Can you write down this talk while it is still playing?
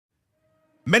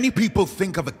Many people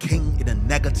think of a king in a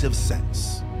negative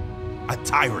sense. A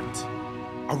tyrant,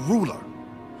 a ruler,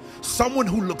 someone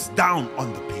who looks down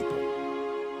on the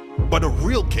people. But a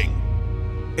real king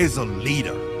is a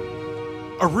leader.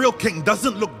 A real king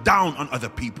doesn't look down on other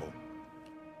people.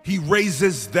 He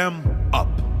raises them up.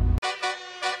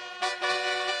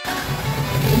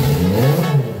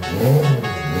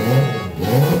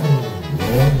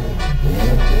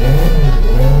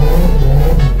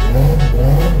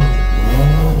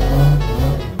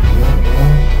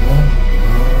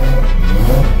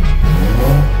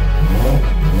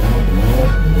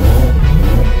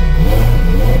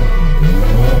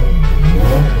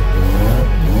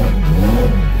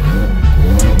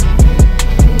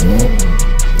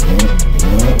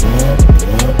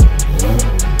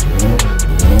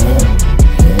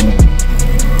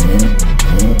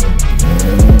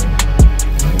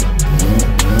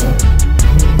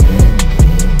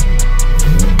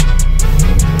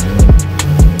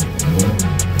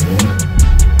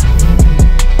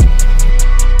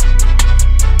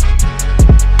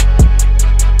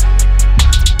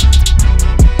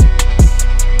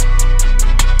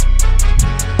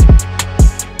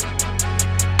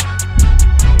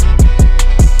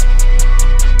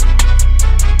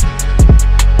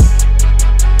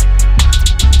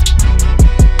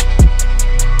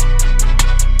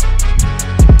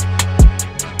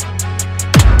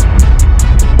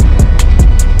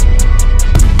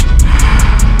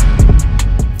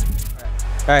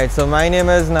 Alright, so my name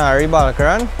is Narie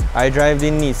Balkaran. I drive the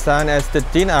Nissan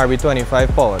S13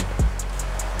 RB25 powered.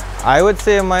 I would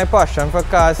say my passion for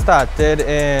cars started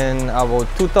in about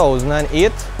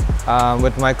 2008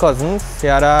 with my cousins. He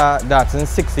had a Datsun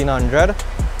 1600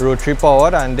 rotary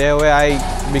powered, and there where I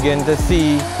began to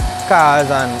see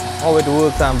cars and how it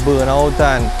works and burnout,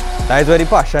 and that's where the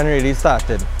passion really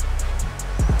started.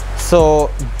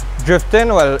 So drifting,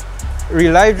 well,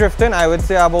 real life drifting, I would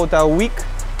say about a week.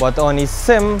 But on the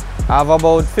sim, I have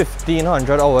about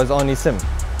 1500 hours on the sim.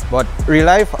 But real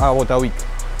life, about a week.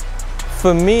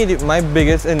 For me, my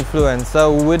biggest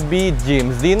influencer would be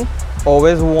James Dean.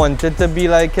 Always wanted to be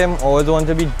like him, always wanted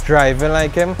to be driving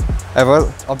like him.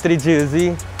 Ever up to the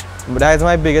Jersey. But that is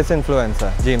my biggest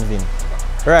influencer, James Dean.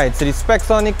 Right, so the specs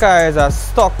on the car is a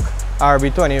stock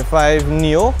RB25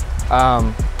 Neo.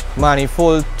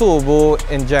 Manifold, turbo,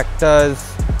 injectors,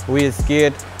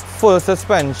 wastegate, full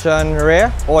suspension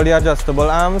rear, all the adjustable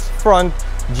arms, front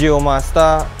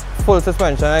Geomaster, full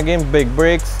suspension again, big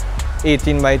brakes,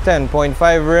 18 by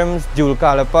 10.5 rims, dual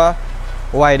caliper,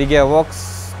 wide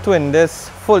gearbox, twin disc,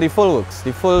 full works,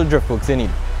 the full drift works you need.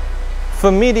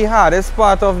 For me, the hardest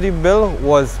part of the build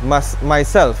was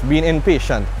myself being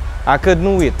impatient. I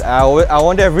couldn't wait. I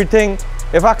want everything.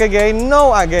 If I could get it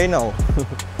now, I get it now.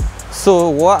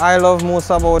 So what I love most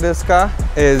about this car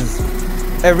is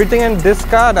everything in this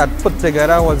car that put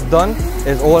together was done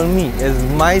is all me. It's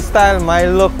my style, my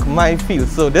look, my feel.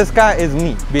 So this car is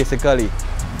me, basically.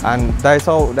 And that's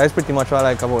pretty much what I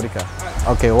like about the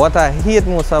car. Okay, what I hate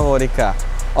most about the car.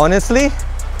 Honestly,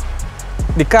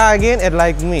 the car again, it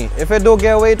like me. If it don't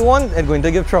get what it wants, it's going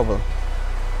to give trouble.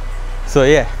 So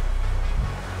yeah.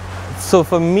 So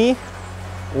for me,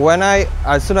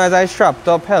 as soon as I strapped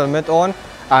up helmet on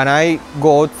and I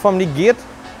go out from the gate,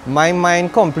 my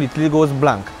mind completely goes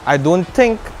blank. I don't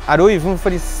even for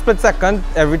the split second,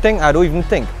 everything, I don't even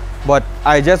think. But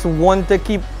I just want to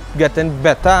keep getting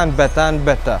better and better and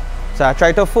better. So I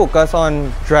try to focus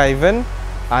on driving,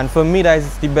 and for me that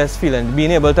is the best feeling,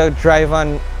 being able to drive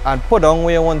and put on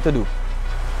what you want to do.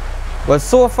 But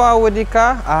so far with the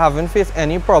car, I haven't faced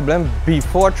any problem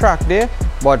before track day.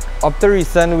 But up to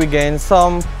recent, we gain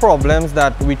some problems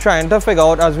that we're trying to figure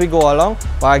out as we go along.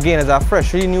 But again, it's a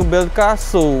freshly new build car,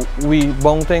 so we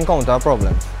bound to encounter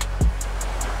problems.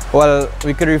 Well,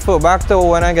 we could refer back to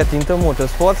when I get into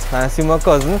motorsports and I see my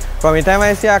cousin. From the time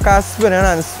I see a car spinning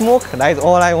and smoke, that is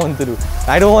all I want to do.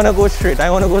 I don't want to go straight, I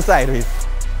want to go sideways.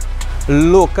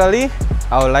 Locally,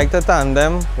 I would like to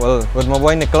tandem, well, with my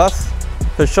boy Nicholas,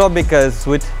 for sure, because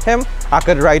with him, I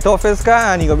could write off his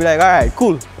car and he could be like, alright,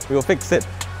 cool, we'll fix it.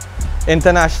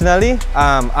 Internationally,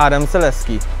 Adam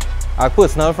Selesky, a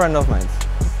personal friend of mine.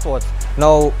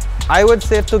 Now, I would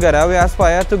say together we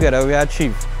aspire, together we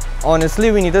achieve.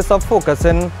 Honestly, we need to stop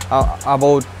focusing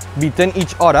about beating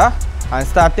each other and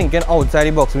start thinking outside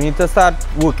the box. We need to start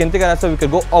working together so we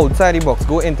could go outside the box,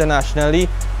 go internationally,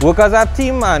 work as a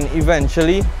team, and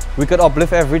eventually we could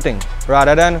uplift everything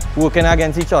rather than working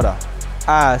against each other.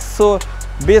 So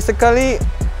basically,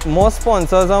 more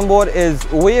sponsors on board is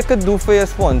what you could do for your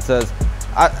sponsors.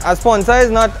 a sponsor is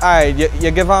not, alright,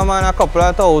 you give a man a couple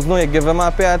of thousand, no, you give him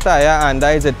a pair of tire and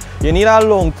that is it. You need a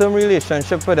long-term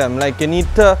relationship with them. Like you need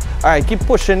to, alright, keep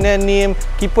pushing their name,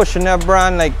 keep pushing their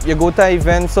brand. Like you go to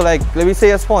events, so like let me say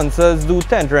your sponsors do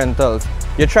tent rentals.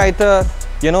 You try to,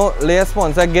 you know, lay a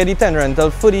sponsor, get the tent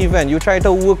rental for the event. You try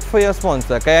to work for your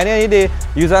sponsor. Because at the end of the day,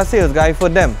 you're a sales guy for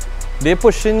them. They're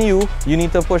pushing you, you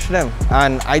need to push them.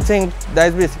 And I think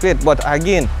that's basically it. But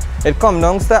again, it comes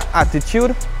down to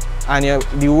attitude and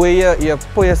the way you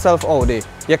put yourself out there.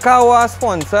 You can't have a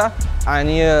sponsor and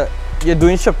you're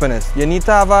doing shippiness. You need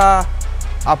to have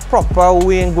a proper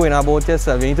way in going about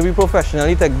yourself. You need to be professional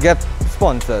to get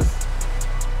sponsors.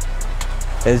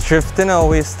 It's drifting a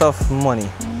waste of money.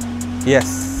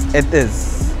 Yes, it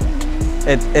is.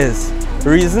 It is.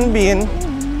 Reason being,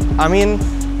 I mean,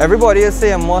 everybody is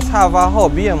saying you must have a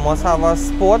hobby, you must have a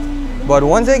sport. But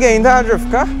once you get into a drift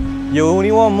car, you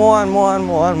only want more and more and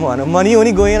more and more. The money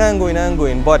only going and going and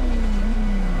going. But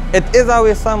it is a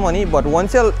waste of money. But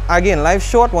once you, again, life's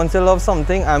short, once you love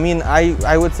something, I mean,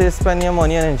 I would say spend your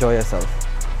money and enjoy yourself.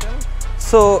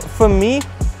 So for me,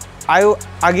 I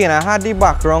had the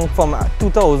background from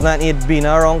 2008, being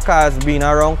around cars, being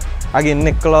around, again,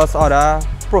 Nicholas, other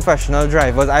professional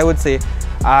drivers, I would say.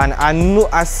 And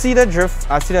I see the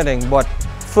drift, I see the thing. But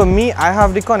for me, I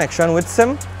have the connection with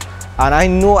Sim. And I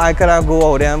know I could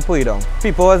go out there and put it down.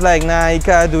 People was like, nah, he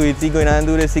can't do it, he going and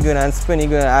do this, he going and spin, he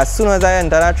going. As soon as I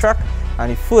enter that track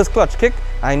and the first clutch kick,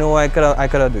 I know I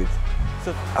could do it.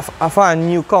 So for a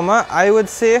newcomer, I would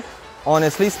say,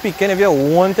 honestly speaking, if you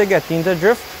want to get into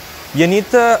drift, you need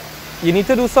to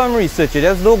do some research. You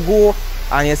just don't go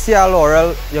and you see a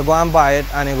Laurel, you go and buy it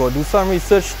and you go do some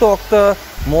research, talk to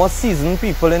more seasoned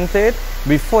people into it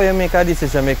before you make a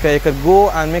decision. You could go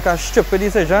and make a stupid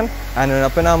decision and end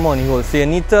up in a money hole. So you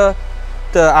need to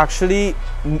actually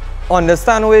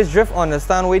understand where it's drift,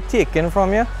 understand where it's taken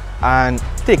from you, and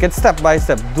take it step by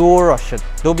step. Don't rush it.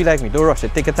 Don't be like me, don't rush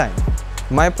it, take your time.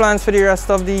 My plans for the rest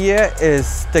of the year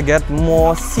is to get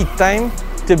more seat time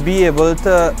to be able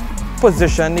to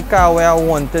position the car where I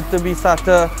want it to be, start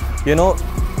to, you know,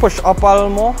 push up a little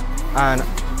more and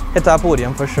hit a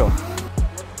podium for sure.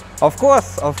 Of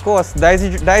course, that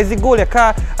is the goal. Your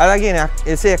car, and again,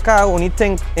 you say a car only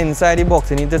think inside the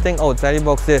box, you need to think outside the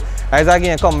box. As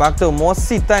again, come back to more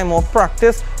seat time, more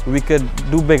practice, we could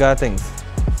do bigger things.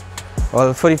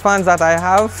 Well, for the fans that I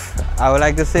have, I would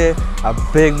like to say a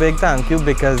big thank you,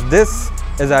 because this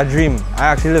is a dream. I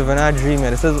actually live in a dream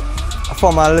here. This is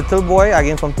from a little boy,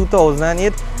 again from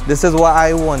 2008, this is what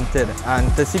I wanted.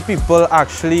 And to see people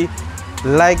actually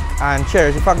like and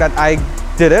cherish the fact that I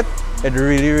did it, it's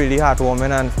really heartwarming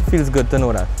and feels good to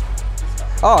know that.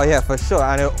 Oh yeah, for sure.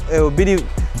 And it will be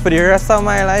for the rest of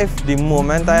my life, the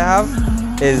moment I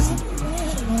have is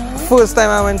first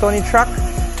time I went on the track.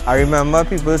 I remember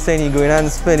people saying he going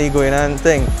and spin, he going and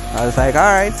thing. I was like,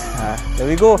 alright, there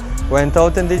we go. Went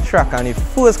out in the track and the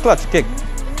first clutch kick,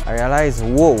 I realized,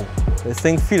 whoa, this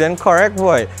thing feeling correct,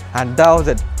 boy. And that was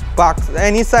it. Back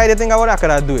any side you think I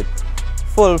could do it.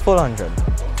 Full 100.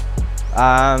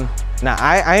 Now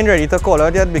I ain't ready to call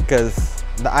out yet because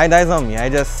the eye is on me. I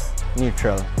just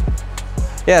neutral.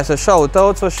 Yeah, so shout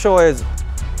out for sure is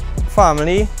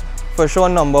family, for sure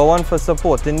 #1 for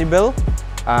supporting the bill.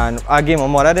 And again, my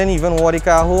mother didn't even want the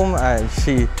car home, and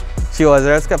she was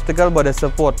very skeptical, but they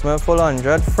support me full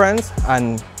 100. Friends,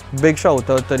 and big shout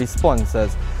out to the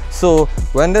sponsors. So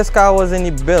when this car was in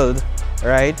the build,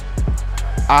 right,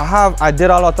 I did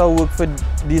a lot of work for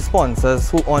the sponsors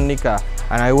who own the car.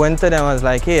 And I went to them and was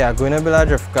like, hey, I'm going to build a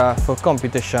drift car for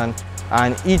competition.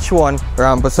 And each one,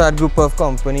 Rampasad group of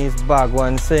companies,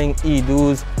 Bagwan, Singh,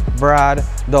 Edus, Brad,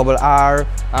 Double R,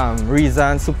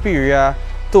 Reason, Superior,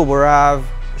 Turborav,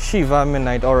 Shiva,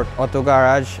 Midnight Auto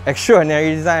Garage,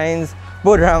 Extraordinary Designs,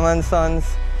 Bodram & Sons,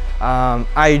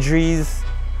 Idris,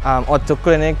 Auto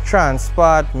Clinic,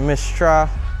 Transport, Mistra,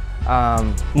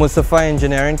 Mustafa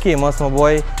Engineering, Kamos, my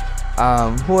boy.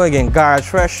 Who again? Garage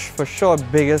Fresh, for sure,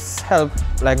 biggest help,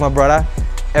 like my brother.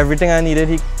 Everything I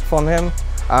needed from him.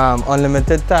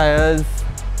 Unlimited Tires,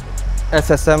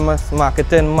 SSM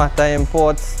Marketing, Mata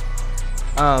Imports,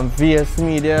 VS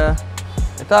Media.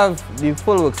 It have the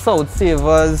full work, South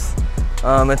Savers.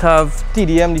 It have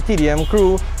TDM, the TDM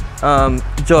crew,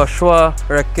 Joshua,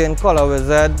 Reckon, Color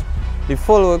Wizard, the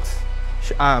full works,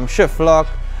 Shift Lock,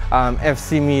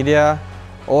 FC Media,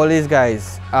 all these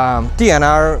guys.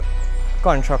 TNR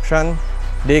Construction,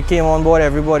 they came on board.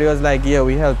 Everybody was like, yeah,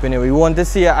 we helping you. We want to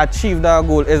see you achieve that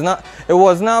goal. It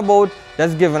was not about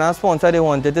just giving a sponsor. They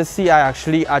wanted to see I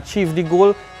actually achieve the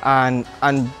goal and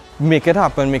make it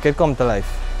happen, make it come to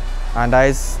life. And that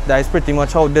is pretty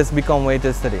much how this become what it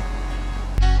is today.